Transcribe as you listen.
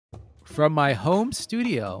From my home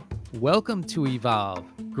studio, welcome to Evolve,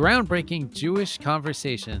 groundbreaking Jewish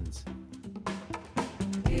conversations.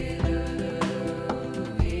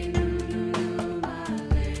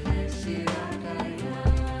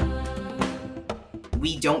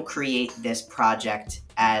 We don't create this project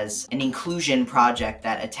as an inclusion project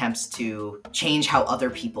that attempts to change how other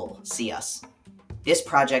people see us. This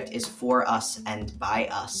project is for us and by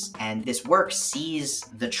us, and this work sees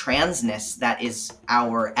the transness that is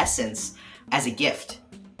our essence as a gift.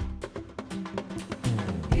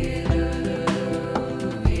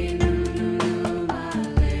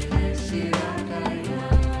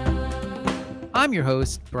 I'm your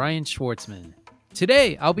host, Brian Schwartzman.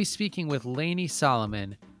 Today, I'll be speaking with Lainey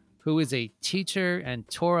Solomon, who is a teacher and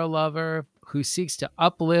Torah lover who seeks to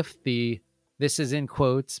uplift the, this is in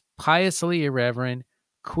quotes, piously irreverent,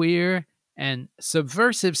 queer, and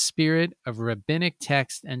subversive spirit of rabbinic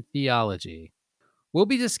text and theology. We'll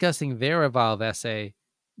be discussing their Evolve essay,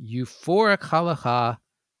 Euphoric Halakhah,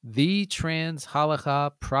 the Trans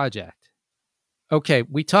Halakhah Project. Okay,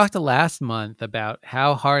 we talked last month about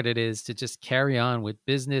how hard it is to just carry on with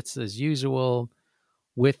business as usual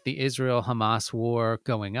with the Israel-Hamas war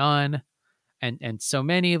going on. And so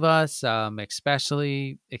many of us,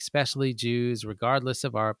 especially Jews, regardless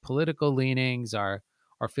of our political leanings, are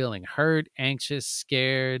feeling hurt, anxious,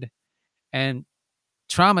 scared, and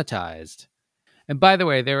traumatized. And by the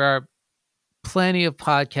way, there are plenty of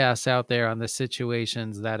podcasts out there on the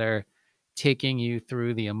situations that are taking you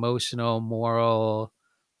through the emotional, moral,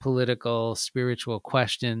 political, spiritual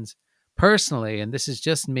questions. Personally, and this is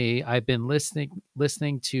just me, I've been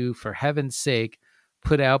listening to For Heaven's Sake,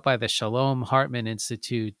 put out by the Shalom Hartman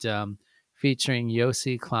Institute, featuring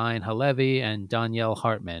Yossi Klein Halevi and Danielle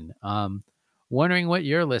Hartman. Wondering what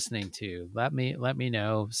you're listening to? Let me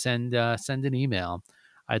know. Send an email.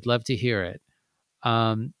 I'd love to hear it.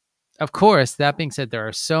 Of course, that being said, there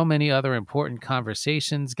are so many other important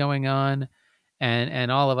conversations going on,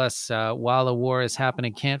 and all of us, while the war is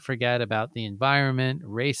happening, can't forget about the environment,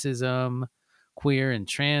 racism, queer and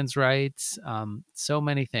trans rights, so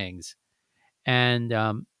many things. And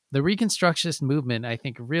the Reconstructionist movement, I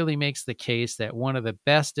think, really makes the case that one of the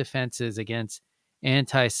best defenses against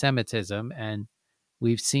anti-Semitism, and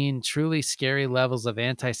we've seen truly scary levels of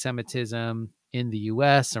anti-Semitism in the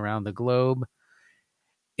U.S., around the globe,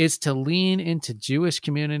 is to lean into Jewish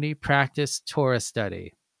community practice Torah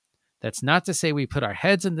study. That's not to say we put our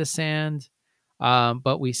heads in the sand,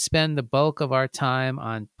 but we spend the bulk of our time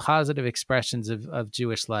on positive expressions of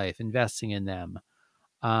Jewish life, investing in them.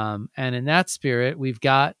 And in that spirit, we've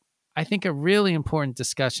got, I think, a really important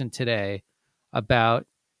discussion today about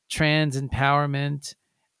trans empowerment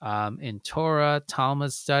in Torah,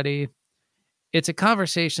 Talmud study. It's a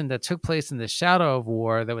conversation that took place in the shadow of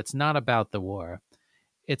war, though it's not about the war.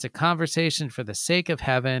 It's a conversation for the sake of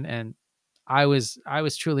heaven, and I was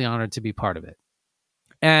truly honored to be part of it.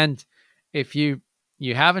 And if you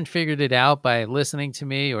haven't figured it out by listening to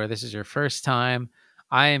me, or this is your first time,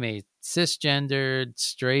 I am a cisgendered,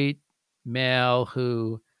 straight male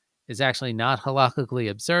who is actually not halakhically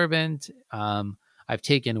observant. I've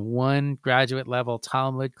taken one graduate level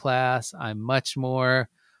Talmud class. I'm much more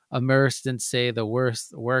immersed in, say, the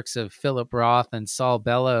works of Philip Roth and Saul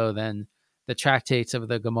Bellow than the tractates of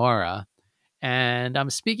the Gemara. And I'm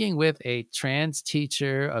speaking with a trans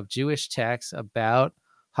teacher of Jewish texts about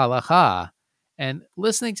Halakhah. And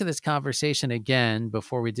listening to this conversation again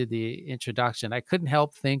before we did the introduction, I couldn't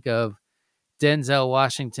help think of Denzel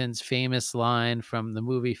Washington's famous line from the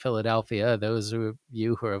movie Philadelphia. Those of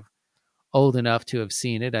you who are old enough to have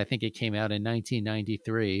seen it, I think it came out in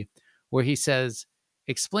 1993, where he says,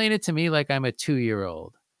 "Explain it to me like I'm a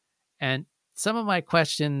 2-year-old." And some of my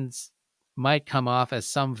questions might come off as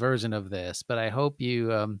some version of this, but I hope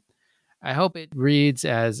it reads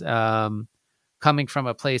as coming from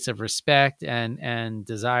a place of respect and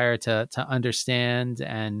desire to understand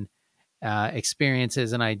and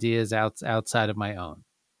experiences and ideas outside of my own.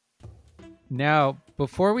 Now,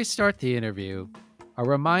 before we start the interview, a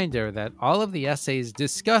reminder that all of the essays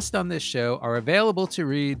discussed on this show are available to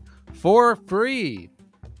read for free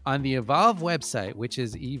on the Evolve website, which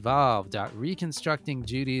is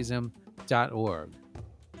evolve.reconstructingjudaism.org.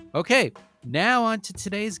 Okay, now on to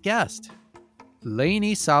today's guest.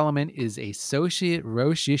 Lainey Solomon is Associate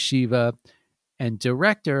Rosh Yeshiva and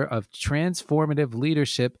Director of Transformative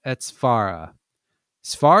Leadership at Sfara.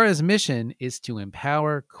 Sfara's mission is to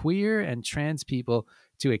empower queer and trans people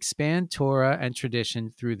to expand Torah and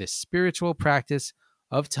tradition through the spiritual practice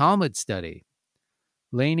of Talmud study.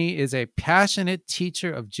 Lainey is a passionate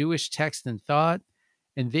teacher of Jewish text and thought,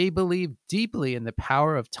 and they believe deeply in the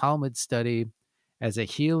power of Talmud study as a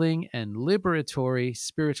healing and liberatory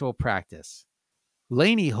spiritual practice.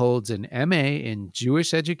 Laney holds an MA in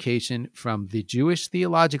Jewish education from the Jewish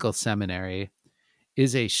Theological Seminary,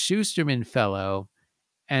 is a Schusterman Fellow,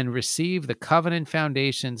 and received the Covenant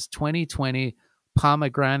Foundation's 2020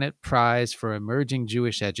 Pomegranate Prize for Emerging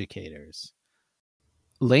Jewish Educators.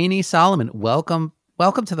 Laney Solomon, welcome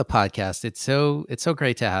to the podcast. It's so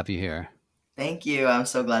great to have you here. Thank you. I'm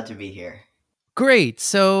so glad to be here. Great.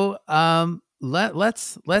 So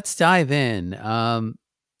let's dive in.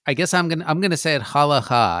 I guess I'm gonna say it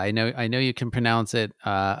halacha. I know you can pronounce it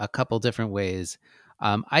a couple different ways.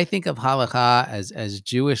 I think of halacha as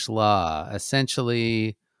Jewish law,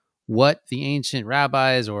 essentially what the ancient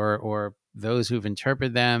rabbis or those who've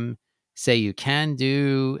interpreted them say you can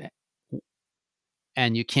do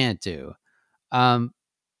and you can't do. Um,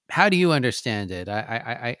 how do you understand it?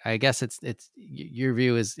 I guess it's your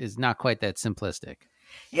view is not quite that simplistic.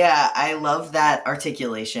 Yeah, I love that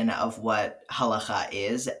articulation of what halacha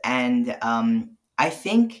is. And I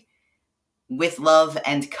think with love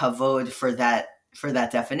and kavod for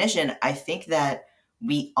that definition, I think that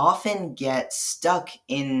we often get stuck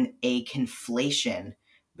in a conflation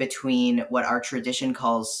between what our tradition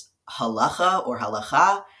calls halacha or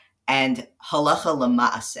halakha and halacha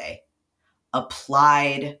lama'aseh,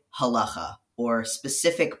 applied halacha or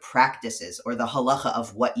specific practices or the halacha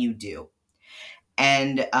of what you do.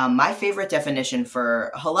 And my favorite definition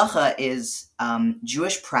for halacha is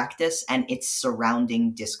Jewish practice and its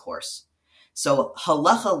surrounding discourse. So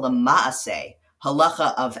halacha lama'aseh,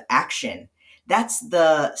 halacha of action, that's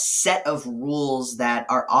the set of rules that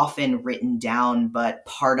are often written down, but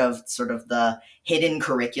part of sort of the hidden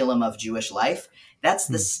curriculum of Jewish life. That's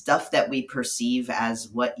the stuff that we perceive as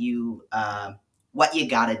what you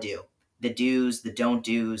gotta do, the do's, the don't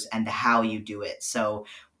do's, and the how you do it. So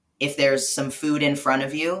if there's some food in front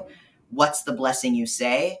of you, what's the blessing you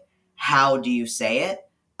say? How do you say it?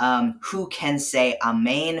 Who can say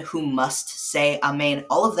amen? Who must say amen?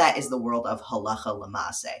 All of that is the world of halacha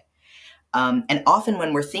lama'aseh. And often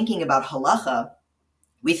when we're thinking about halacha,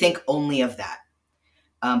 we think only of that.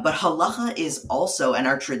 But halacha is also, and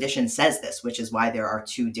our tradition says this, which is why there are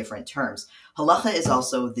two different terms. Halacha is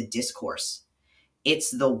also the discourse.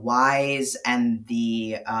 It's the whys and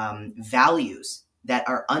the values that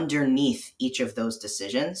are underneath each of those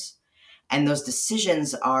decisions. And those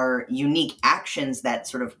decisions are unique actions that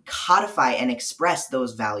sort of codify and express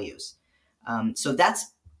those values. So that's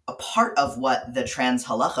a part of what the Trans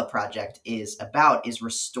Halacha Project is about, is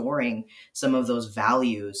restoring some of those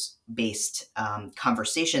values-based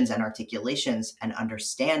conversations and articulations and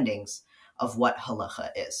understandings of what halacha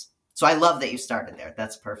is. So I love that you started there.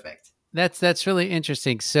 That's perfect. That's really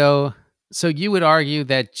interesting. So you would argue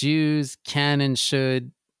that Jews can and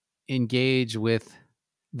should engage with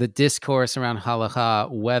the discourse around halakha,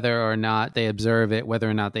 whether or not they observe it, whether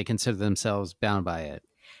or not they consider themselves bound by it.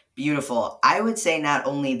 Beautiful. I would say not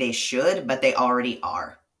only they should, but they already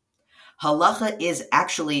are. Halacha is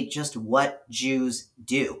actually just what Jews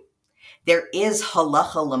do. There is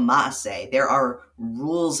halacha lama'aseh. There are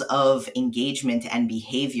rules of engagement and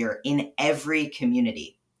behavior in every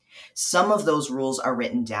community. Some of those rules are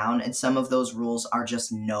written down and some of those rules are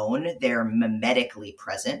just known. They're mimetically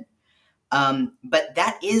present. But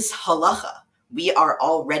that is halacha. We are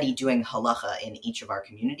already doing halacha in each of our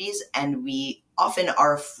communities, and we often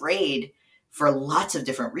are afraid, for lots of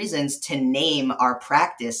different reasons, to name our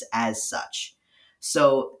practice as such.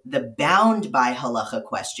 So the bound by halacha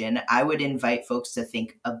question, I would invite folks to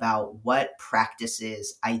think about what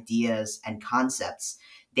practices, ideas, and concepts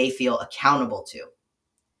they feel accountable to.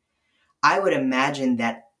 I would imagine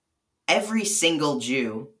that every single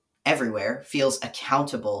Jew everywhere feels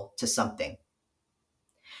accountable to something.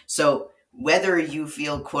 So whether you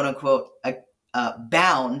feel quote unquote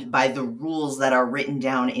bound by the rules that are written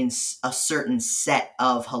down in a certain set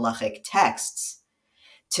of halachic texts,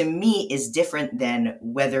 to me is different than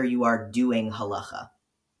whether you are doing halacha.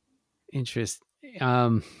 Interesting.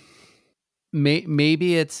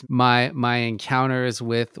 Maybe it's my encounters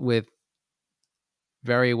with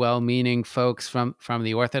very well-meaning folks from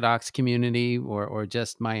the Orthodox community, or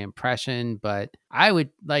just my impression. But I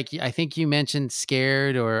think you mentioned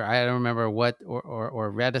scared, or I don't remember what, or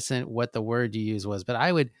reticent, what the word you used was. But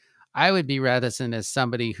I would be reticent as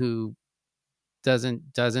somebody who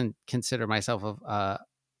doesn't consider myself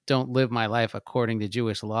don't live my life according to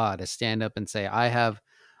Jewish law, to stand up and say I have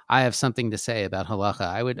something to say about halacha.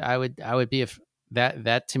 I would be, if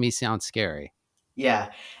that to me sounds scary. Yeah,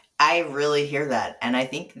 I really hear that, and I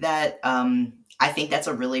think that's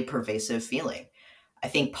a really pervasive feeling. I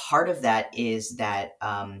think part of that is that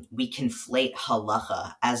we conflate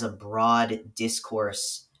halacha as a broad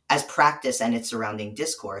discourse, as practice and its surrounding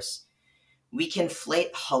discourse. We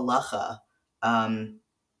conflate halacha, um,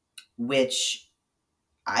 which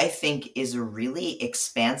I think is a really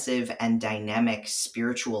expansive and dynamic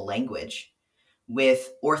spiritual language, with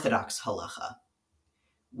orthodox halacha,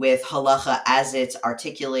 with halacha as it's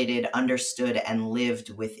articulated, understood, and lived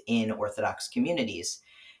within Orthodox communities.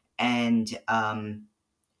 And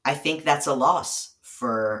I think that's a loss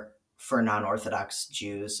for non-Orthodox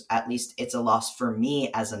Jews. At least it's a loss for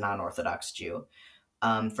me as a non-Orthodox Jew,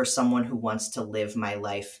 for someone who wants to live my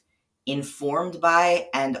life informed by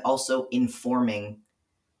and also informing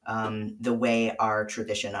the way our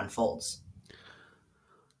tradition unfolds.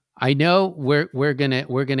 I know we're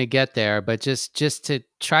gonna get there, but just to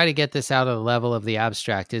try to get this out of the level of the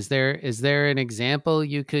abstract, is there an example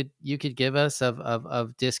you could give us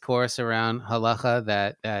of discourse around halacha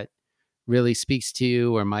that really speaks to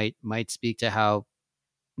you, or might speak to how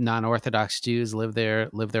non-Orthodox Jews live their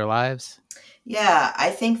lives? Yeah,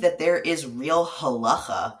 I think that there is real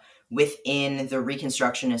halacha within the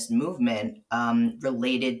Reconstructionist movement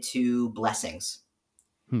related to blessings.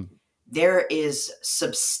 Hmm. There is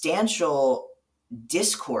substantial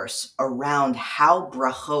discourse around how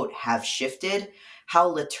brachot have shifted, how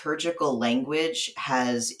liturgical language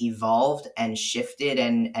has evolved and shifted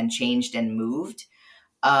and changed and moved,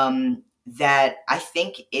 that I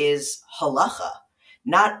think is halacha.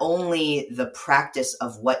 Not only the practice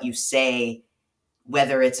of what you say,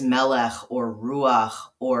 whether it's melech or ruach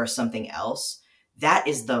or something else, that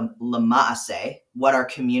is the lama'aseh, what our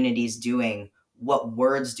community is doing, what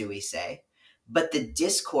words do we say. But the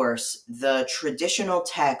discourse, the traditional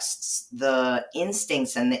texts, the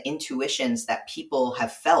instincts and the intuitions that people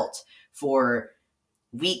have felt for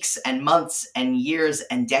weeks and months and years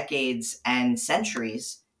and decades and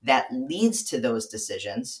centuries that leads to those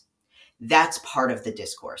decisions, that's part of the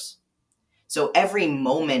discourse. So every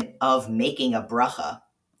moment of making a bracha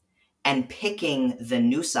and picking the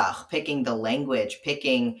nusach, picking the language,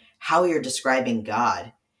 picking how you're describing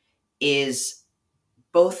God is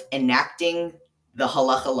both enacting the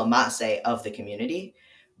halacha lamase of the community,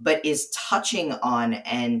 but is touching on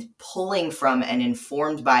and pulling from and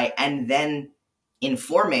informed by and then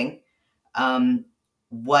informing um,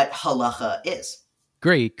 what halacha is.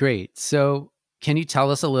 Great, great. So, can you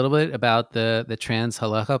tell us a little bit about the Trans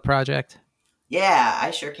Halacha project? Yeah,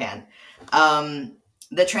 I sure can.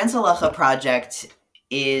 The Trans Halacha project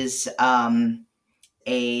is a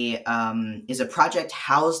project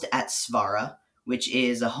housed at Svara, which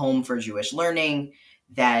is a home for Jewish learning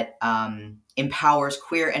that empowers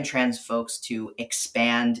queer and trans folks to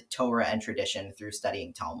expand Torah and tradition through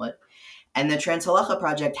studying Talmud. And the Trans Halacha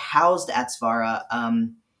project housed at Svara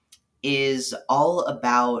is all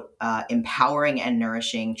about empowering and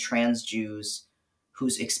nourishing trans Jews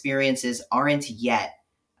whose experiences aren't yet,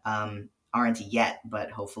 but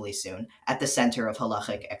hopefully soon, at the center of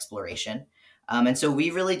halachic exploration. And so we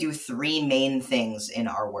really do three main things in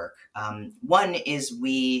our work. One is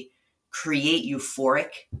we create euphoric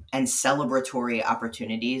and celebratory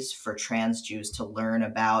opportunities for trans Jews to learn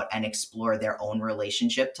about and explore their own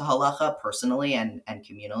relationship to halacha personally and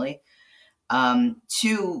communally.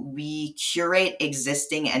 Two, we curate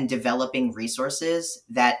existing and developing resources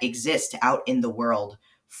that exist out in the world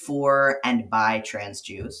for and by trans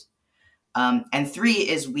Jews. And three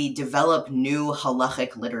is we develop new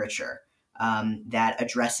halachic literature that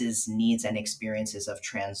addresses needs and experiences of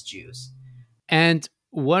trans Jews. And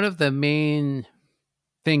one of the main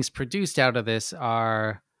things produced out of this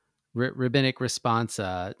are rabbinic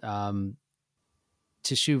responsa,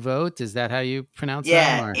 teshuvot. Is that how you pronounce them?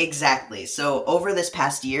 Yeah, Or exactly. So over this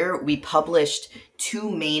past year, we published two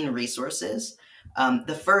main resources.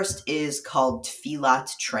 The first is called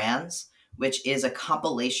Tfilat Trans, which is a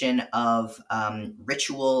compilation of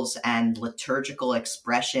rituals and liturgical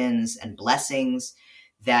expressions and blessings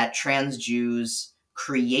that trans Jews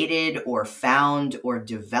created or found or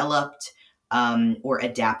developed or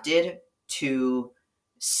adapted to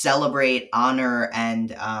celebrate, honor,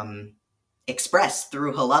 and express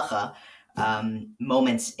through halacha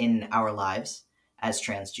moments in our lives as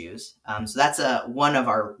trans Jews. So that's one of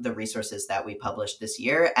the resources that we published this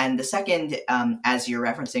year. And the second, as you're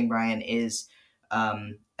referencing, Brian, is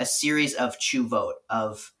a series of chuvot,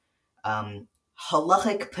 of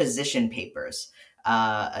halachic position papers,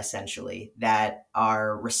 essentially, that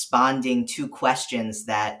are responding to questions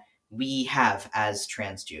that we have as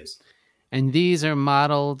trans Jews. and these are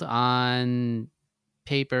modeled on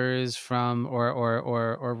papers from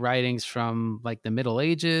or writings from like the Middle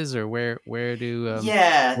Ages, or Yeah, where do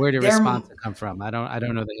responsa come from? I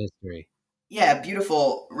don't know the history. yeah,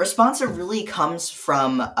 beautiful. Responsa really comes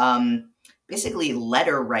from basically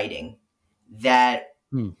letter writing that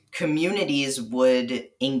Hmm. communities would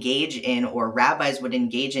engage in, or rabbis would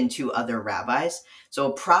engage in to other rabbis.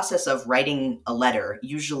 So a process of writing a letter,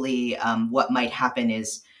 usually what might happen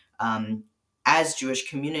is as Jewish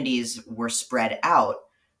communities were spread out,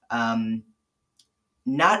 um,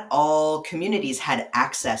 not all communities had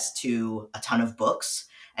access to a ton of books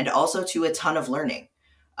and also to a ton of learning.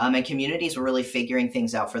 And communities were really figuring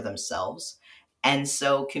things out for themselves. And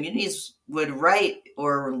so communities would write,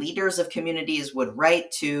 or leaders of communities would write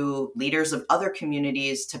to leaders of other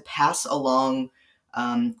communities to pass along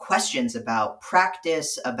questions about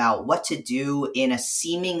practice, about what to do in a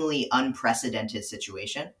seemingly unprecedented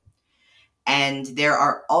situation. And there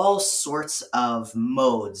are all sorts of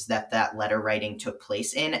modes that letter writing took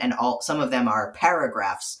place in, and some of them are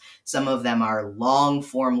paragraphs, some of them are long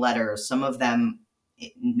form letters, some of them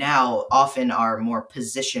now often are more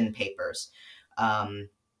position papers um,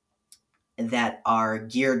 that are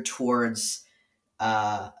geared towards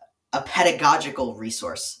uh, a pedagogical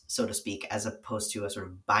resource, so to speak, as opposed to a sort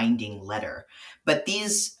of binding letter. But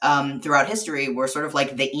these, throughout history, were sort of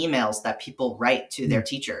like the emails that people write to their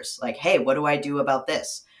teachers, like, "Hey, what do I do about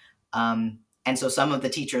this?" And so some of the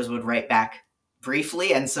teachers would write back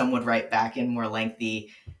briefly, and some would write back in more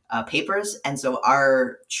lengthy papers. And so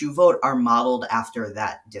our chuvot are modeled after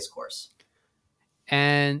that discourse.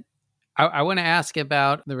 And I want to ask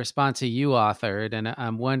about the response you authored, and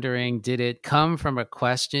I'm wondering, did it come from a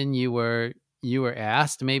question you were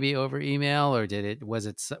asked maybe over email, or was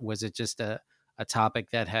it just a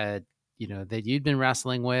topic that had that you'd been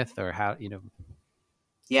wrestling with, or how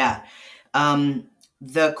Yeah. Um,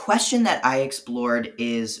 the question that I explored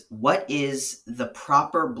is, what is the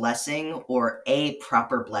proper blessing, or a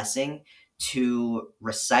proper blessing, to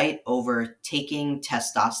recite over taking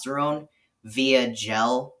testosterone via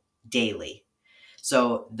gel daily?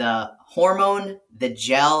 So the hormone, the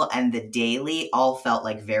gel, and the daily all felt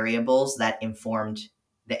like variables that informed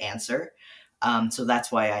the answer. So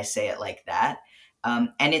that's why I say it like that.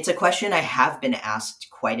 And it's a question I have been asked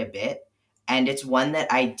quite a bit. And it's one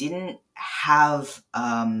that I didn't have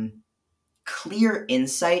clear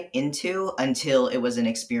insight into until it was an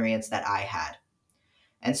experience that I had.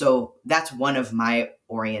 And so that's one of my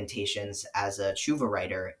orientations as a tshuva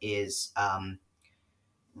writer, is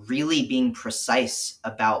really being precise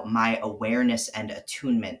about my awareness and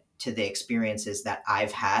attunement to the experiences that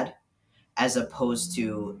I've had, as opposed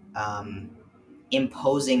to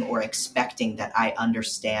imposing or expecting that I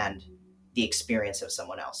understand the experience of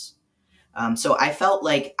someone else. So I felt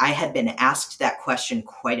like I had been asked that question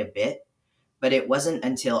quite a bit, but it wasn't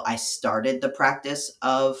until I started the practice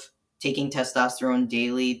of taking testosterone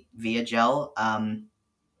daily via gel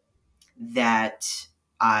that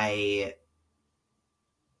I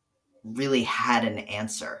really had an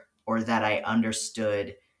answer, or that I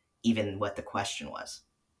understood even what the question was.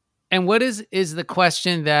 And what is the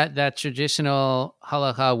question that traditional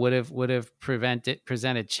halacha would have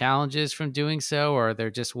presented challenges from doing so, or there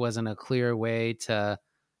just wasn't a clear way to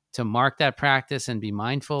mark that practice and be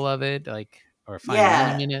mindful of it, like, or find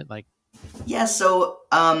meaning Yeah, in it, like? yeah. So,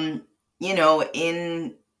 in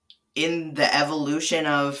the evolution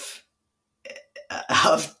of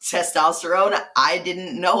testosterone, I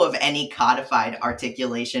didn't know of any codified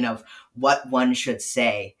articulation of what one should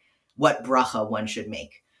say, what bracha one should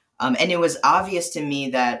make. And it was obvious to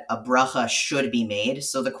me that a bracha should be made.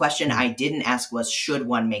 So the question Mm, I didn't ask was, should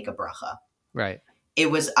one make a bracha? right.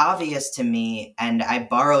 It was obvious to me, and I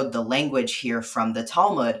borrowed the language here from the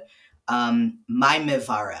Talmud, my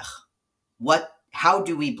mevarech. How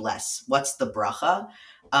do we bless? What's the bracha?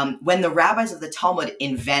 When the rabbis of the Talmud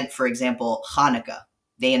invent, for example, Hanukkah,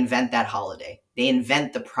 they invent that holiday. They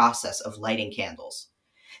invent the process of lighting candles.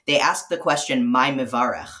 They ask the question, my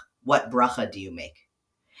mevarech, what bracha do you make?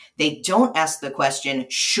 They don't ask the question,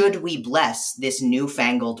 should we bless this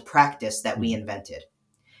newfangled practice that we Mhm. invented?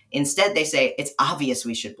 Instead, they say, it's obvious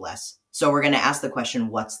we should bless. So we're going to ask the question,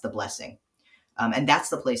 what's the blessing? And that's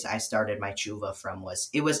the place I started my tshuva from.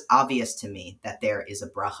 It was obvious to me that there is a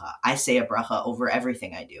bracha. I say a bracha over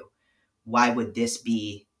everything I do. Why would this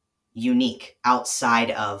be unique outside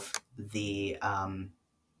of the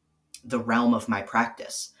realm of my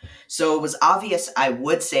practice? So it was obvious I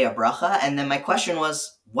would say a bracha, and then my question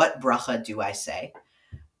was, what bracha do I say?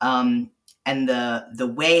 And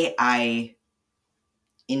the way I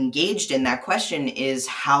engaged in that question is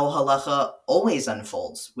how halacha always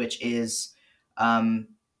unfolds, which is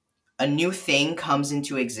a new thing comes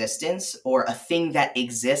into existence, or a thing that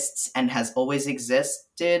exists and has always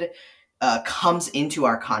existed comes into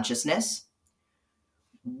our consciousness,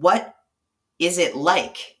 what is it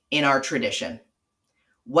like in our tradition?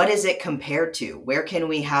 What is it compared to? Where can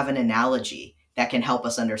we have an analogy that can help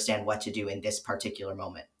us understand what to do in this particular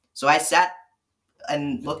moment? So I sat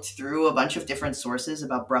and looked through a bunch of different sources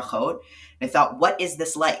about brachot, and I thought, what is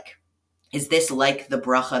this like? Is this like the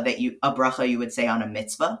bracha a bracha you would say on a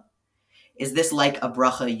mitzvah? Is this like a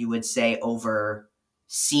bracha you would say over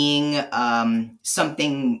seeing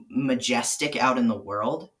something majestic out in the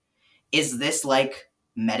world? Is this like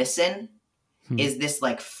medicine? Hmm. Is this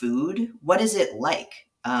like food? What is it like?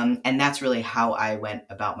 And that's really how I went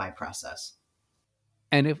about my process.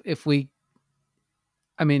 And if we,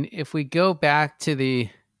 I mean, if we go back to the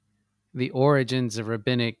origins of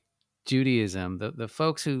rabbinic Judaism, the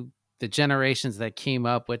folks who, the generations that came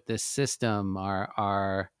up with this system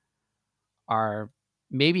are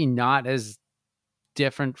maybe not as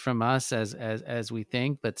different from us as we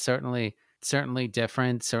think, but certainly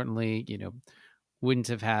different. Certainly, wouldn't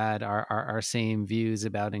have had our same views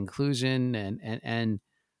about inclusion, and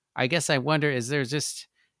I guess I wonder, is there just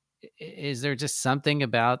something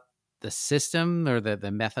about the system or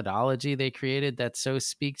the methodology they created that so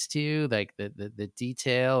speaks to you, like the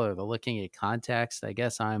detail or the looking at context? I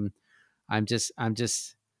guess I'm just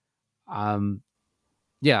um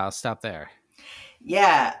yeah, I'll stop there.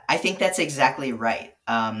 Yeah, I think that's exactly right.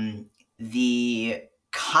 The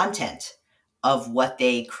content of what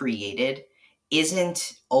they created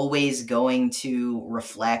isn't always going to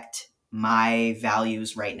reflect my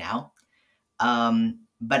values right now.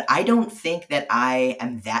 But I don't think that I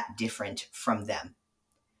am that different from them.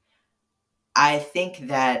 I think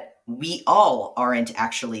that we all aren't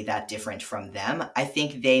actually that different from them. I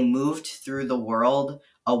think they moved through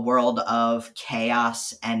a world of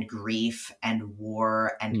chaos and grief and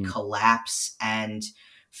war and Hmm. collapse and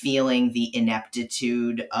feeling the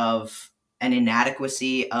ineptitude of an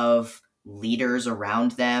inadequacy of leaders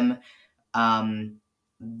around them.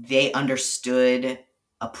 They understood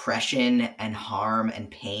oppression and harm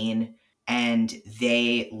and pain, and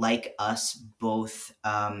they, like us, both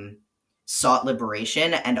sought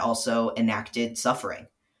liberation and also enacted suffering.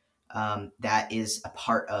 That is a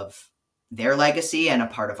part of their legacy and a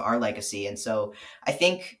part of our legacy. And so I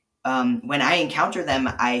think when I encounter them,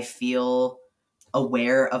 I feel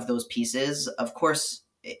aware of those pieces. Of course,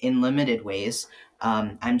 in limited ways.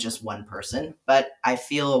 I'm just one person, but I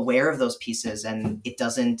feel aware of those pieces, and it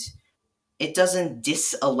doesn't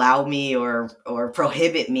disallow me or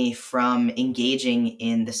prohibit me from engaging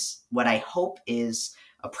in this, what I hope is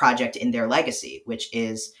a project in their legacy, which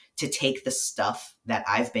is to take the stuff that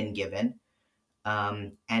I've been given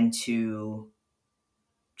and to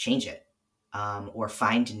change it, or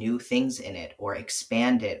find new things in it, or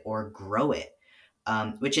expand it, or grow it,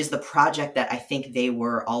 which is the project that I think they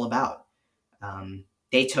were all about.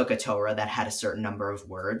 They took a Torah that had a certain number of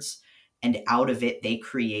words, and out of it, they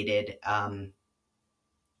created a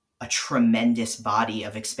tremendous body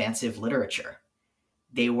of expansive literature.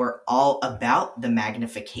 They were all about the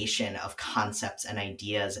magnification of concepts and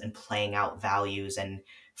ideas and playing out values and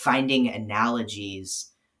finding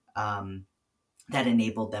analogies that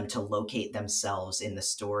enabled them to locate themselves in the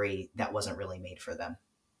story that wasn't really made for them.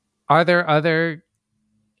 Are there other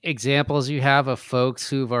examples you have of folks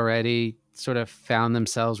who've already sort of found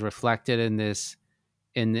themselves reflected in this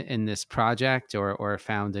project, or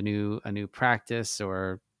found a new practice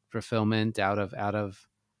or fulfillment out of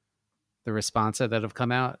the responsa that have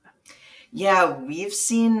come out? Yeah, we've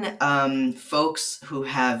seen folks who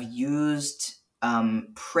have used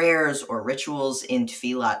prayers or rituals in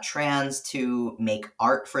Tfilat trans to make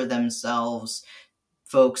art for themselves.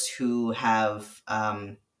 Folks who have,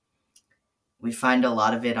 we find a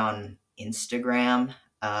lot of it on Instagram,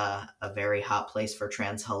 a very hot place for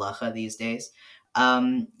trans halacha these days.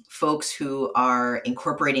 Folks who are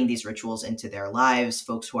incorporating these rituals into their lives,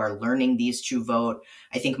 folks who are learning these chuvot.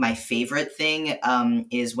 I think my favorite thing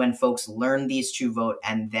is when folks learn these chuvot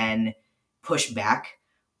and then push back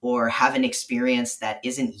or have an experience that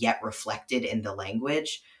isn't yet reflected in the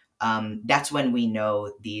language. That's when we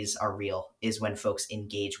know these are real, is when folks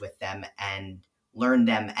engage with them and learn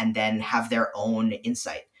them and then have their own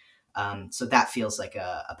insight. So that feels like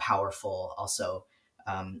a powerful, also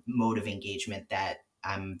mode of engagement that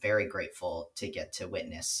I'm very grateful to get to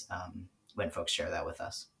witness when folks share that with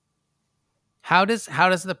us. How does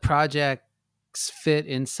the project fit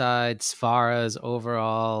inside Sfara's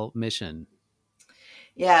overall mission?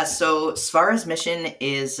 Yeah, so Svara's mission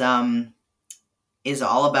is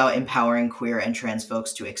all about empowering queer and trans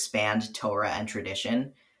folks to expand Torah and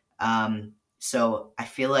tradition. So I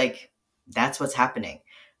feel like that's what's happening.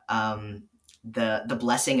 The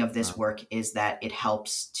blessing of this Wow. work is that it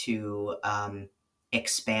helps to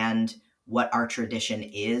expand what our tradition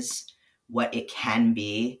is, what it can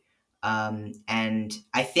be, and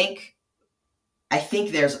I think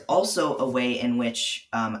there's also a way in which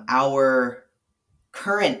our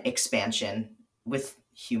current expansion with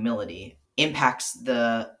humility impacts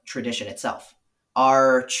the tradition itself.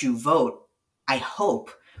 Our true vote, I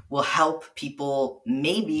hope, will help people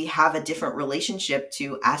maybe have a different relationship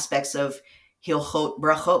to aspects of hilchot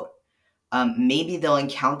brachot. Maybe they'll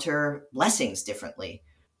encounter blessings differently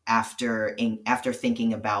after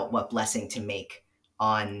thinking about what blessing to make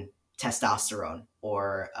on testosterone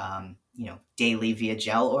or daily via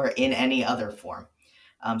gel or in any other form.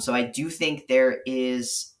 So I do think there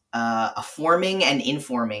is a forming and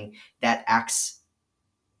informing that acts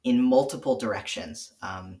in multiple directions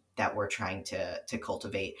that we're trying to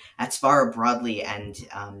cultivate at Svara broadly and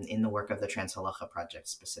in the work of the Trans Halakhah Project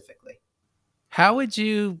specifically. How would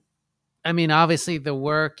you, I mean, obviously the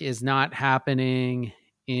work is not happening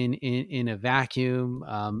in a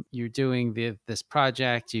vacuum. You're doing this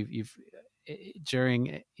project. You've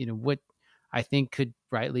during what I think could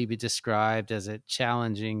rightly be described as a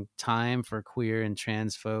challenging time for queer and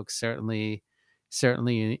trans folks. Certainly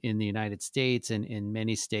in the United States and in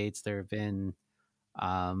many states, there have been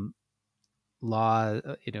um,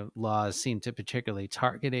 laws seem to particularly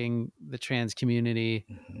targeting the trans community.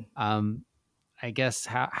 Mm-hmm. Um, I guess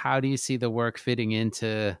how do you see the work fitting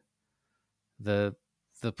into the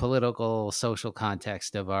the political social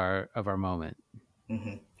context of our moment?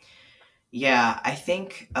 Mm-hmm. Yeah, I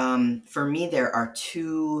think for me there are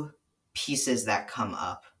two pieces that come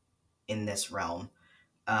up in this realm.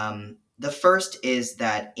 The first is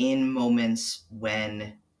that in moments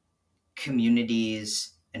when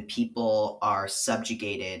communities and people are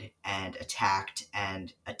subjugated and attacked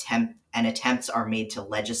and attempts are made to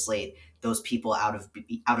legislate those people out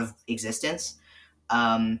of existence,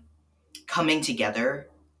 um, coming together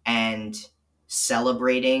and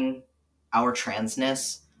celebrating our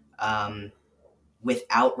transness um,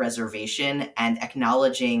 without reservation and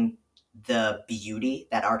acknowledging the beauty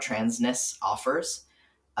that our transness offers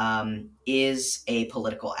is a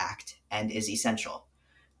political act and is essential.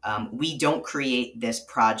 We don't create this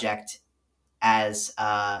project as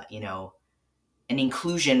an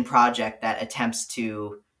inclusion project that attempts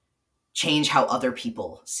to change how other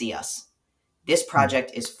people see us. This Hmm.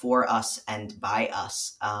 project is for us and by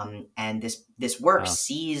us, and this work Wow.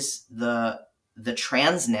 sees the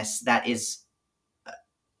transness that is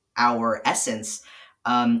our essence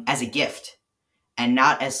as a gift and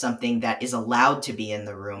not as something that is allowed to be in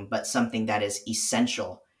the room, but something that is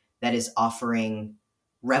essential, that is offering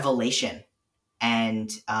revelation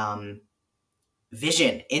and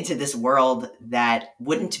vision into this world that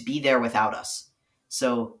wouldn't be there without us.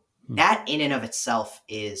 So Hmm. that in and of itself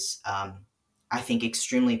is, I think,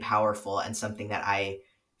 extremely powerful and something that I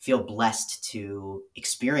feel blessed to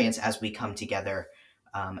experience as we come together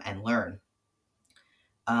and learn.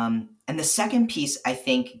 And the second piece, I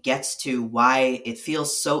think, gets to why it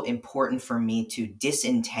feels so important for me to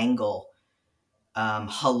disentangle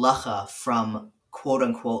halacha from quote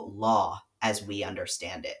unquote law as we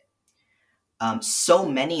understand it. So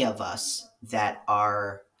many of us that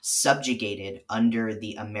are subjugated under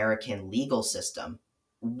the American legal system,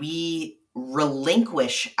 we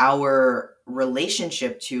relinquish our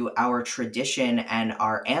relationship to our tradition and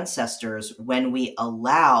our ancestors when we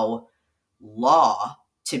allow law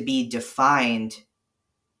to be defined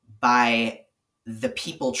by the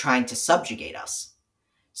people trying to subjugate us.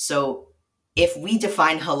 So if we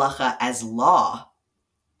define halacha as law,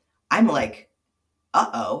 I'm like,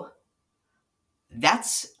 uh-oh,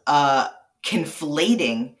 that's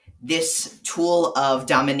conflating this tool of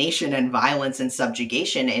domination and violence and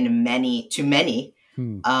subjugation in many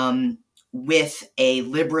Hmm. um, with a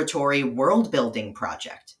liberatory world building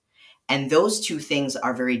project. And those two things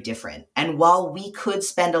are very different. And while we could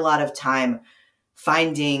spend a lot of time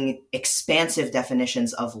finding expansive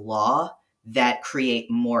definitions of law that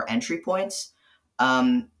create more entry points,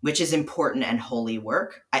 which is important and holy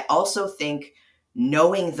work. I also think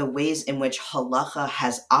knowing the ways in which halacha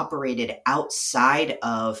has operated outside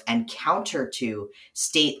of and counter to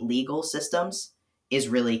state legal systems is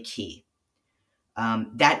really key.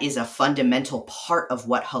 That is a fundamental part of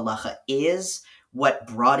what halacha is, what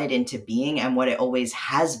brought it into being, and what it always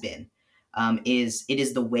has been. It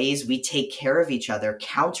is the ways we take care of each other,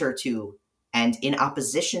 counter to and in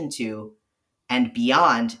opposition to and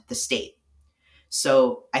beyond the state.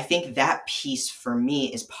 So I think that piece for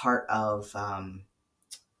me is part of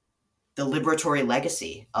the liberatory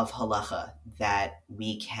legacy of halacha that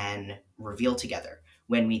we can reveal together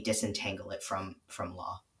when we disentangle it from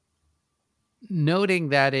law. Noting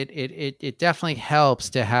that it definitely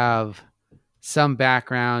helps to have some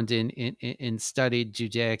background in studied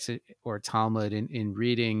Judaics or Talmud in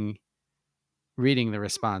reading the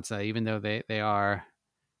responsa, even though they are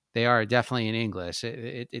definitely in English.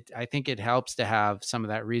 I think it helps to have some of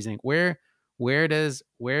that reasoning. Where does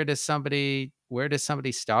somebody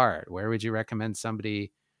start? Where would you recommend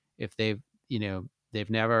somebody if they've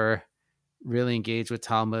never really engaged with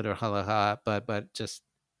Talmud or Halakhah, but just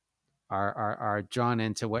are drawn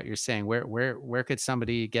into what you're saying? Where could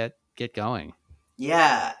somebody get going?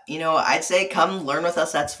 Yeah, I'd say come learn with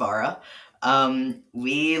us at Svara.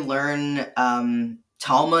 We learn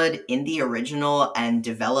Talmud in the original and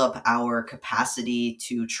develop our capacity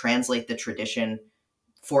to translate the tradition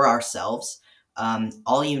for ourselves.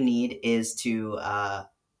 All you need is to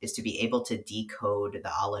be able to decode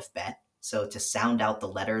the Aleph Bet. So to sound out the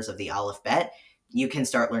letters of the Aleph Bet, you can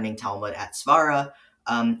start learning Talmud at Svara,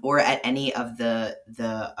 or at any of the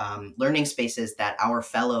learning spaces that our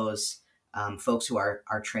fellows, folks who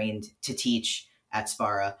are trained to teach at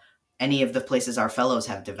Svara, any of the places our fellows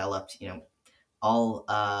have developed, all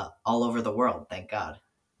over the world. Thank God.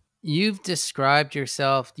 You described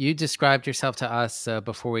yourself to us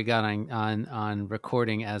before we got on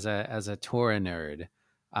recording as a Torah nerd.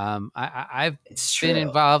 I've It's been true.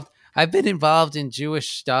 involved. I've been involved in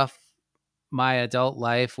Jewish stuff my adult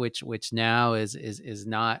life, which now is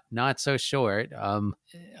not so short,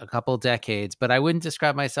 a couple decades. But I wouldn't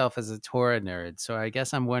describe myself as a Torah nerd. So I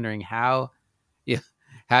guess I'm wondering yeah,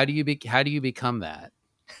 how do you become that?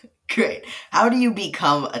 Great. How do you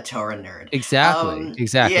become a Torah nerd? Exactly.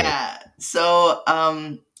 Yeah. So,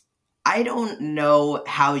 I don't know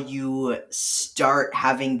how you start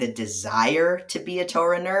having the desire to be a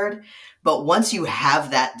Torah nerd, but once you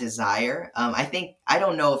have that desire, I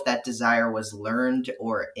don't know if that desire was learned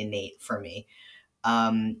or innate for me.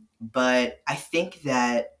 But I think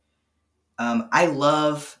that I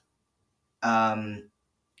love um,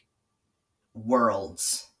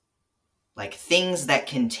 worlds, like things that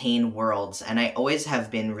contain worlds, and I always have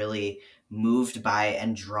been really moved by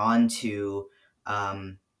and drawn to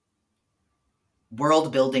um,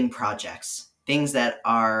 world building projects, things that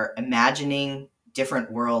are imagining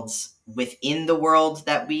different worlds within the world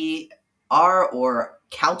that we are, or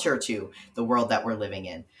counter to the world that we're living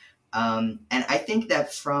in. And I think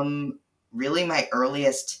that from really my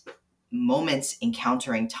earliest moments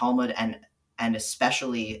encountering Talmud and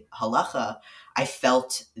especially Halacha, I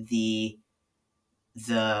felt the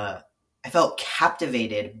I felt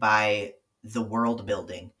captivated by the world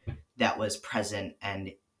building that was present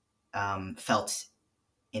and felt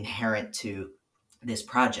inherent to this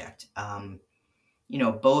project.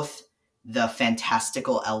 Both the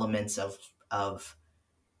fantastical elements of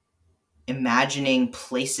imagining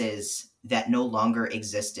places that no longer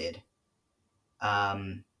existed,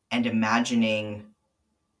 and imagining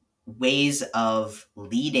ways of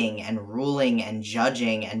leading and ruling and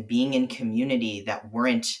judging and being in community that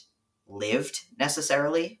weren't lived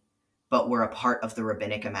necessarily, but were a part of the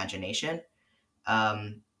rabbinic imagination.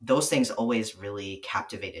 Those things always really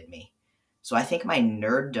captivated me. So I think my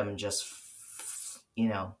nerddom just,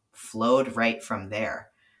 flowed right from there.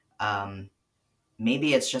 Um,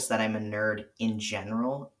 Maybe it's just that I'm a nerd in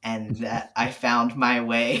general, and that I found my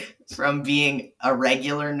way from being a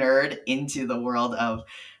regular nerd into the world of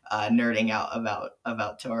nerding out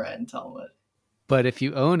about Torah and Talmud. But if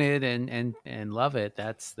you own it and love it,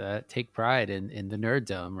 that's the take pride in the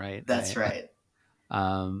nerddom, right? That's right.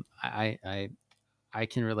 I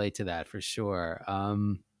can relate to that for sure.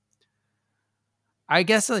 I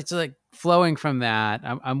guess it's like flowing from that.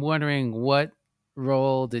 I'm wondering what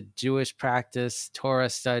role did Jewish practice, Torah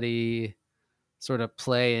study, sort of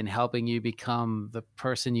play in helping you become the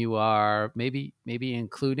person you are? Maybe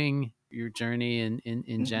including your journey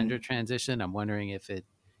in gender Hmm. transition. I'm wondering if it.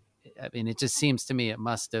 I mean, it just seems to me it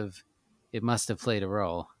must have played a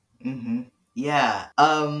role. Hmm. Yeah.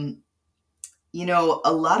 A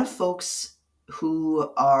lot of folks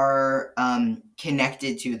who are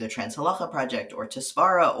connected to the Trans Halacha Project or to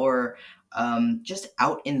Svara, or just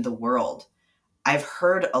out in the world, I've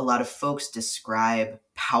heard a lot of folks describe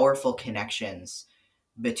powerful connections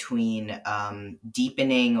between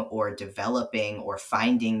deepening or developing or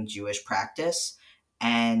finding Jewish practice,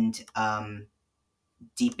 and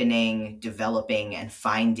deepening, developing, and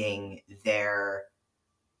finding their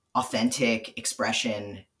authentic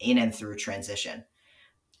expression in and through transition.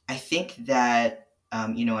 I think that,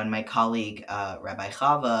 and my colleague, Rabbi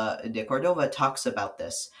Chava de Cordova, talks about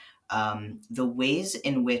this. the ways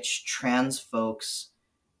in which trans folks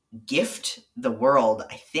gift the world,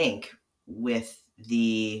 I think, with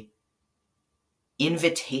the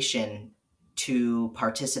invitation to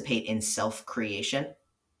participate in self-creation.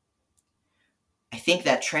 I think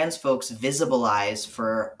that trans folks visibilize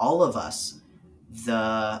for all of us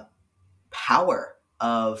the power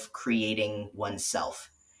of creating oneself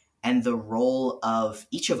and the role of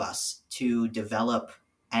each of us to develop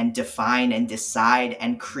and define and decide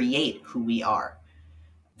and create who we are.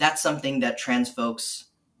 That's something that trans folks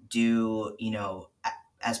do,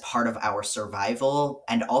 as part of our survival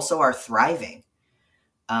and also our thriving.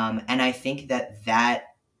 And I think that that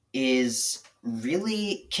is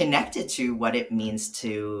really connected to what it means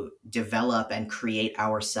to develop and create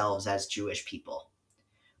ourselves as Jewish people,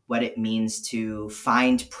 what it means to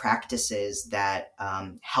find practices that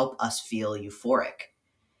help us feel euphoric,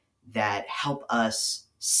 that help us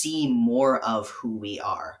see more of who we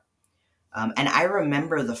are. And I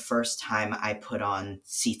remember the first time I put on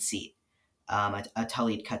tzitzit, a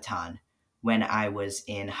talit katan, when I was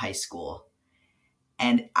in high school.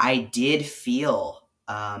 And I did feel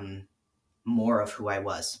more of who I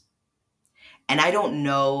was. And I don't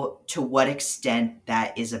know to what extent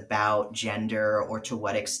that is about gender or to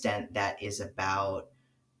what extent that is about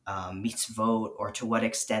mitzvot or to what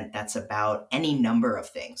extent that's about any number of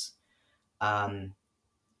things.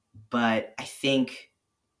 But I think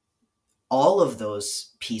all of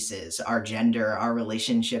those pieces, our gender, our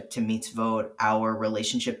relationship to mitzvot, our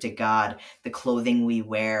relationship to God, the clothing we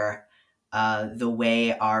wear, the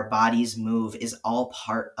way our bodies move is all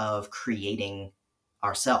part of creating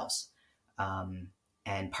ourselves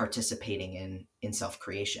and participating in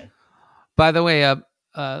self-creation. By the way,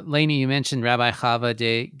 Lainey, you mentioned Rabbi Chava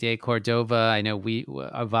de Cordova. I know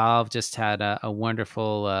Evolve just had a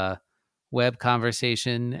wonderful web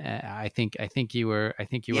conversation. Yeah,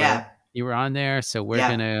 You were on there, so we're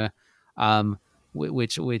yeah, gonna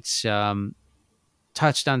which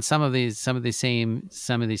touched on some of the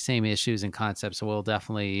same issues and concepts. So we'll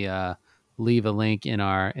definitely leave a link in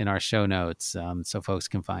our show notes so folks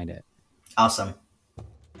can find it. awesome.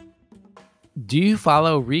 Do you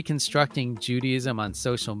follow Reconstructing Judaism on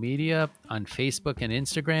social media, on Facebook and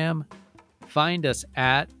Instagram? Find us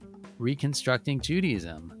at Reconstructing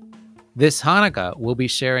Judaism. This Hanukkah, we'll be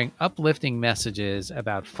sharing uplifting messages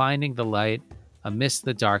about finding the light amidst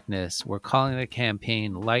the darkness. We're calling the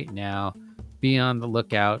campaign Light Now. Be on the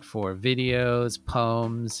lookout for videos,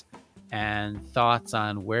 poems, and thoughts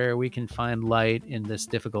on where we can find light in this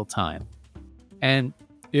difficult time. And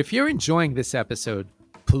if you're enjoying this episode,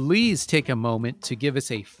 please take a moment to give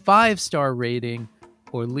us a 5-star rating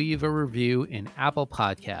or leave a review in Apple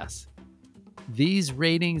Podcasts. These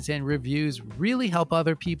ratings and reviews really help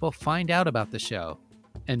other people find out about the show.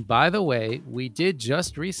 And by the way, we did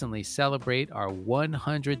just recently celebrate our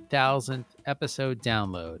 100,000th episode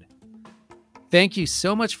download. Thank you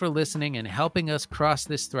so much for listening and helping us cross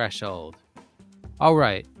this threshold. All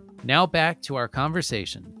right, now back to our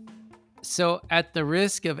conversation. So, at the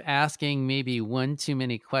risk of asking maybe one too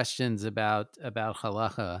many questions about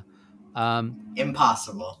halacha,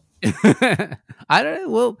 Impossible. I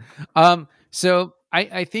don't know. Well, so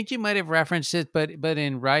I think you might have referenced it, but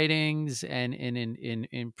in writings and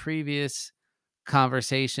in previous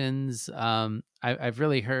conversations, I've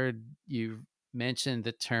really heard you mention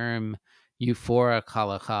the term euphoric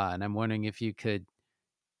halacha, and I'm wondering if you could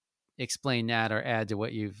explain that or add to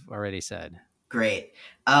what you've already said. Great.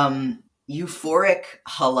 Euphoric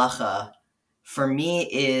halacha for me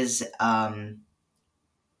is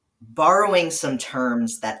borrowing some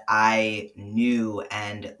terms that I knew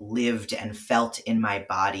and lived and felt in my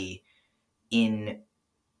body in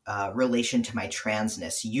relation to my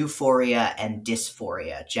transness, euphoria and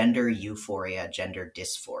dysphoria, gender euphoria, gender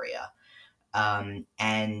dysphoria,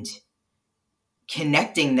 and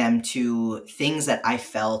connecting them to things that I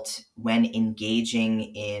felt when engaging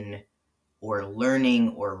in or learning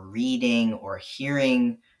or reading or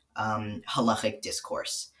hearing halachic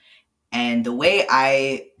discourse. And the way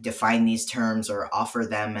I define these terms or offer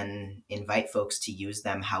them and invite folks to use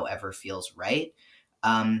them however feels right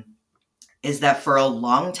is that for a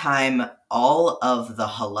long time, all of the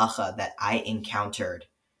halacha that I encountered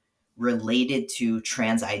related to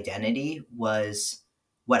trans identity was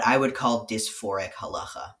what I would call dysphoric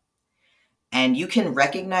halacha. And you can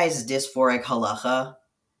recognize dysphoric halacha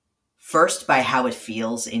first by how it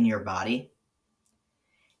feels in your body.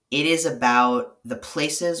 It is about the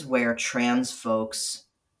places where trans folks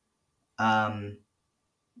do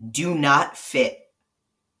not fit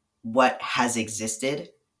what has existed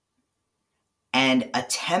and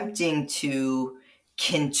attempting to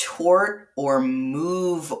contort or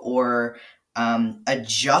move or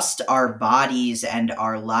adjust our bodies and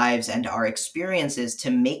our lives and our experiences to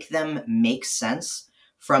make them make sense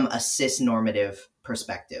from a cisnormative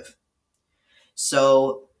perspective.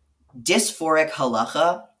 So, dysphoric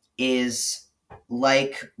halacha is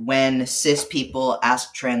like when cis people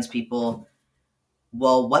ask trans people,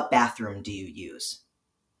 well, what bathroom do you use?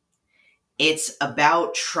 It's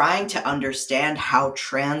about trying to understand how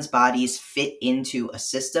trans bodies fit into a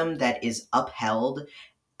system that is upheld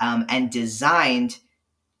and designed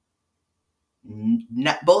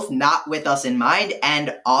both not with us in mind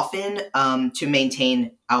and often to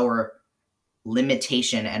maintain our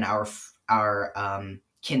limitation and our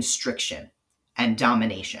constriction and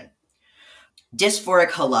domination. Dysphoric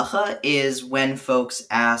halacha is when folks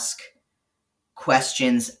ask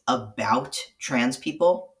questions about trans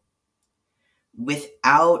people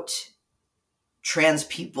without trans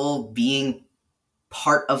people being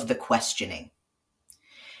part of the questioning.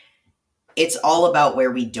 It's all about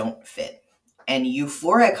where we don't fit. And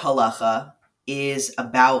euphoric halacha is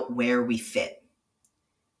about where we fit.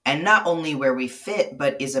 And not only where we fit,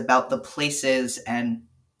 but is about the places and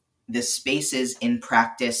the spaces in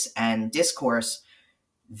practice and discourse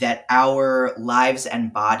that our lives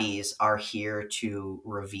and bodies are here to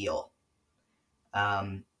reveal.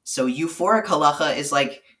 So euphoric halacha is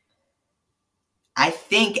like, I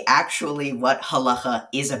think actually what halacha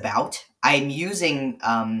is about. I'm using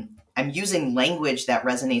language that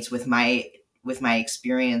resonates with my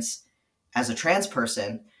experience as a trans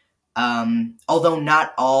person. Although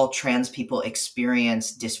not all trans people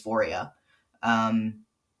experience dysphoria,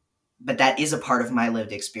 but that is a part of my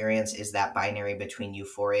lived experience, is that binary between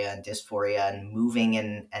euphoria and dysphoria and moving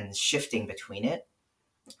and shifting between it.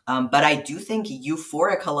 But I do think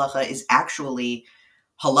euphoric halacha is actually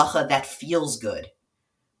halacha that feels good,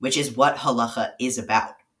 which is what halacha is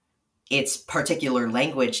about. It's particular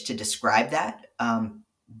language to describe that,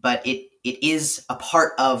 but it is a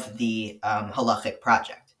part of the halachic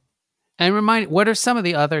project. And what are some of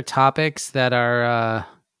the other topics that are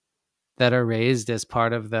raised as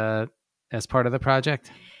part of the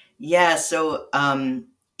project? Yeah, so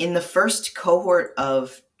in the first cohort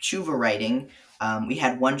of tshuva writing, we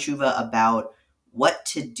had one tshuva about what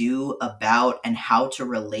to do about and how to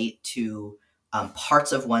relate to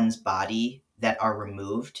parts of one's body that are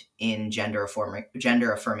removed in gender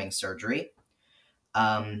affirming surgery.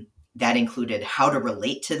 That included how to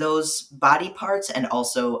relate to those body parts and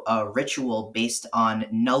also a ritual based on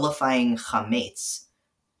nullifying chametz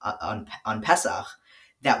on Pesach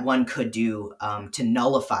that one could do to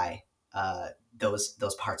nullify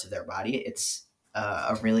those parts of their body. It's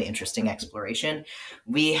a really interesting exploration.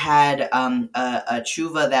 We had a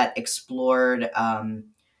tshuva that explored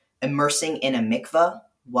immersing in a mikveh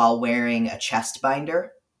while wearing a chest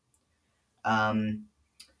binder.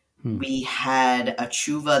 We had a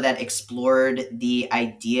tshuva that explored the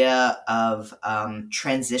idea of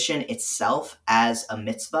transition itself as a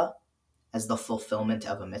mitzvah, as the fulfillment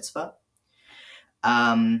of a mitzvah.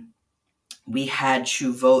 We had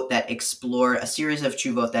tshuvot that explore a series of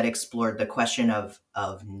tshuvot that explored the question of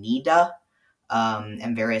nida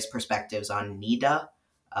and various perspectives on nida,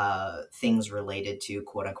 things related to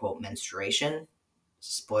quote unquote menstruation.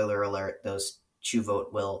 Spoiler alert: those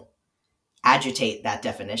tshuvot will agitate that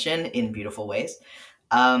definition in beautiful ways,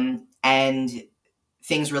 and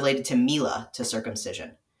things related to mila, to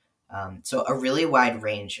circumcision. So a really wide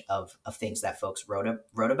range of things that folks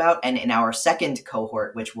wrote about. And in our second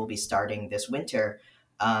cohort, which we'll be starting this winter,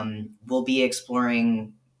 we'll be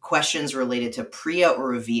exploring questions related to Priya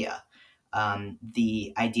or Revia,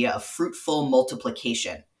 the idea of fruitful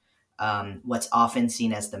multiplication, what's often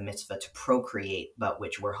seen as the mitzvah to procreate, but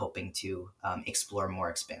which we're hoping to explore more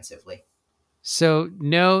expansively. So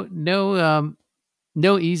no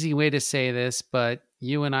easy way to say this, but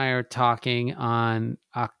you and I are talking on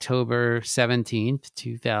October 17th,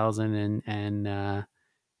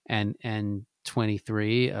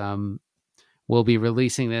 2023. We'll be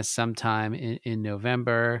releasing this sometime in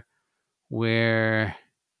November. We're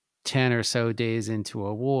 10 or so days into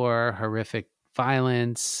a war, horrific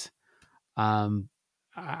violence.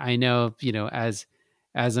 I know, as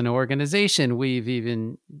an organization, we've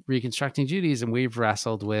even Reconstructing Judaism, we've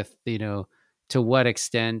wrestled with, to what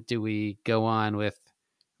extent do we go on with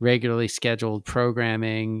regularly scheduled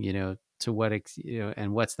programming, to what,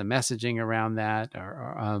 and what's the messaging around that,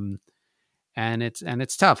 and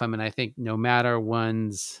it's tough. I mean, I think no matter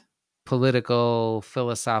one's political,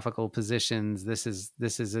 philosophical positions, this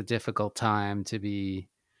is a difficult time to be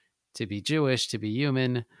Jewish, to be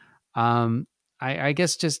human. I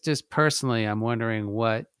guess just personally, I'm wondering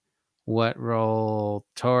what what role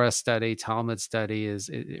Torah study, Talmud study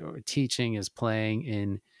or teaching is playing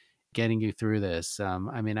in getting you through this.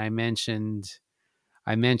 I mean, I mentioned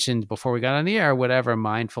before we got on the air whatever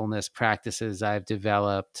mindfulness practices I've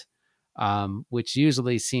developed, which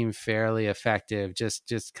usually seem fairly effective,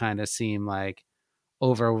 just kind of seem like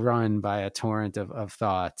overrun by a torrent of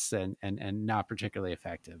thoughts and not particularly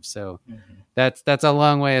effective. So Mm-hmm. that's a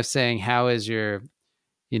long way of saying how is your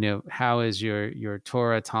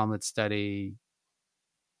Torah Talmud study,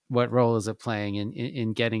 what role is it playing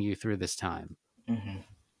in getting you through this time? Mm-hmm.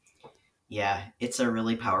 Yeah, it's a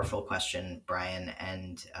really powerful question, Brian,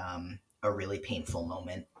 and a really painful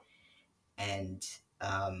moment. And,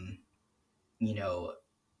 um, you know,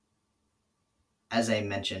 as I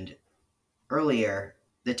mentioned earlier,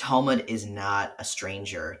 the Talmud is not a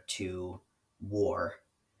stranger to war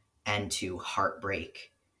and to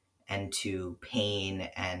heartbreak and to pain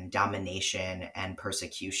and domination and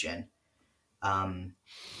persecution. Um,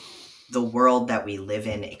 the world that we live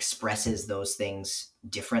in expresses those things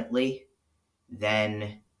differently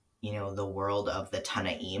than, the world of the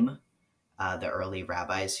Tanaim, the early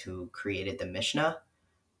rabbis who created the Mishnah.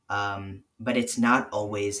 But it's not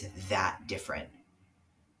always that different.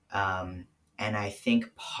 Um, and I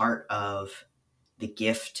think part of the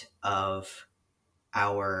gift of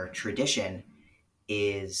our tradition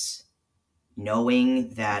is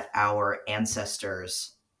knowing that our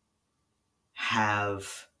ancestors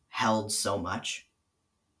have held so much.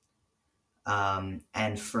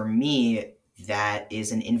 And for me, that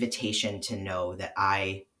is an invitation to know that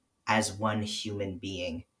I, as one human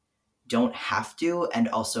being, don't have to and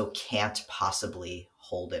also can't possibly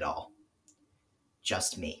hold it all.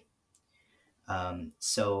 Just me.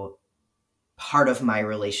 So part of my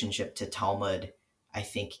relationship to Talmud, I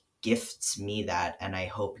think, gifts me that, and I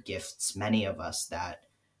hope gifts many of us that,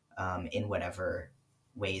 in whatever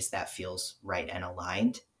ways that feels right and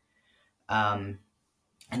aligned. Um,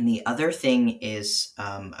 and the other thing is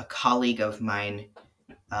a colleague of mine,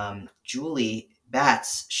 Julie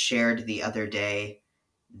Batts, shared the other day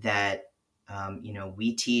that,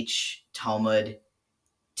 we teach Talmud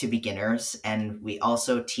to beginners, and we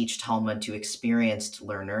also teach Talmud to experienced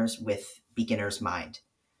learners with beginner's mind.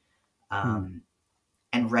 Hmm.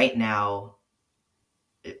 And right now,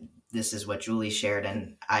 this is what Julie shared,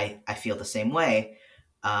 and I feel the same way.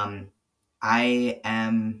 Um, I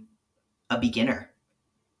am a beginner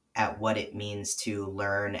at what it means to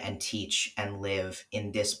learn and teach and live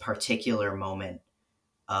in this particular moment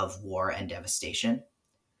of war and devastation.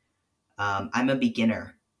 I'm a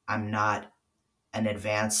beginner. I'm not an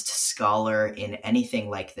advanced scholar in anything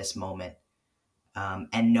like this moment.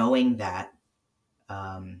 And knowing that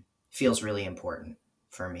feels really important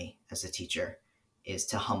for me as a teacher, is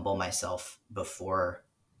to humble myself before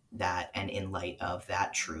that and in light of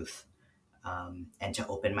that truth, and to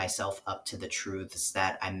open myself up to the truths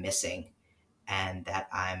that I'm missing and that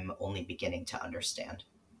I'm only beginning to understand.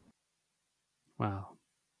 Wow.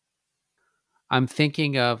 I'm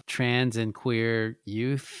thinking of trans and queer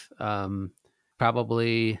youth.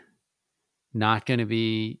 Probably not going to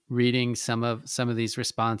be reading some of these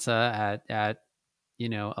responsa at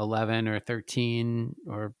 11 or 13,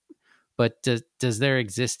 or but does their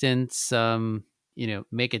existence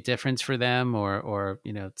make a difference for them, or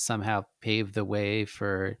somehow pave the way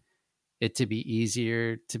for it to be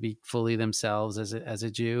easier to be fully themselves as a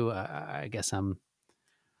Jew? I guess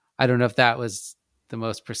I don't know if that was the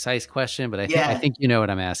most precise question, but I Yeah, think you know what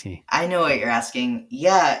I'm asking. I know what you're asking.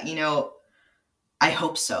 Yeah, I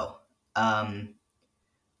hope so. Um,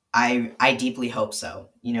 I deeply hope so.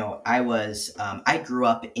 I grew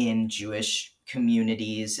up in Jewish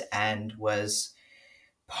communities and was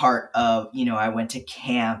part of, I went to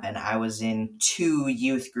camp and I was in two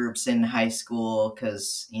youth groups in high school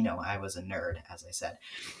because, I was a nerd, as I said.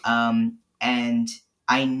 And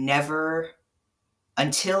I never,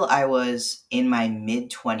 until I was in my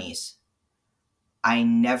mid 20s, I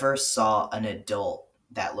never saw an adult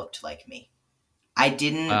that looked like me. I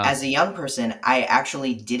didn't, Wow. as a young person, I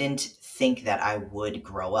actually didn't think that I would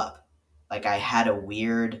grow up. Like, I had a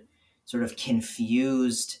weird, sort of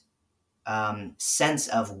confused sense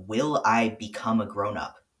of, will I become a grown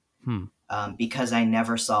up? Hmm. Because I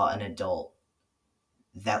never saw an adult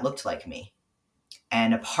that looked like me.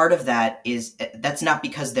 And a part of that is that's not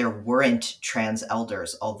because there weren't trans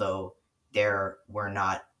elders, although there were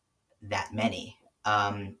not that many,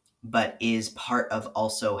 but is part of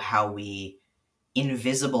also how we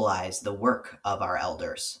invisibilize the work of our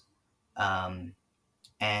elders. Um,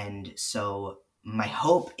 and so my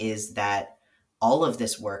hope is that all of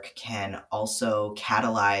this work can also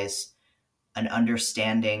catalyze an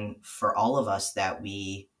understanding for all of us that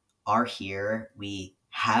we are here. We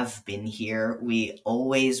have been here. We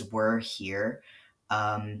always were here.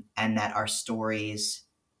 And that our stories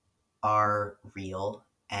are real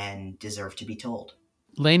and deserve to be told.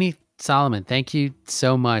 Lainey Solomon, thank you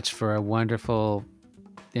so much for a wonderful,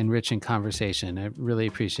 enriching conversation. I really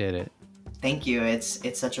appreciate it. Thank you. It's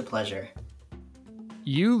such a pleasure.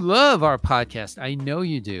 You love our podcast. I know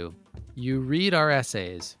you do. You read our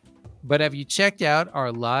essays. But have you checked out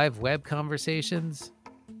our live web conversations?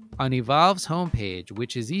 On Evolve's homepage,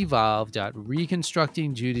 which is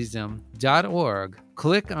evolve.reconstructingjudaism.org,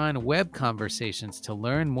 click on Web Conversations to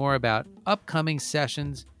learn more about upcoming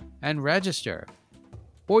sessions and register.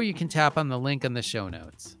 Or you can tap on the link in the show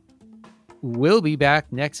notes. We'll be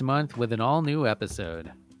back next month with an all-new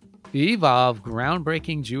episode. Evolve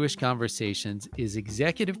Groundbreaking Jewish Conversations is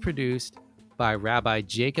executive produced by Rabbi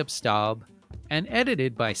Jacob Staub and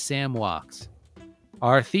edited by Sam Walks.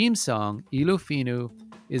 Our theme song, Ilufinu,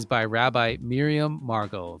 is by Rabbi Miriam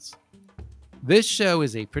Margols. This show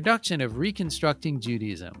is a production of Reconstructing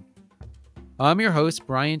Judaism. I'm your host,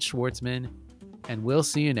 Brian Schwartzman, and we'll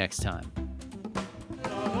see you next time.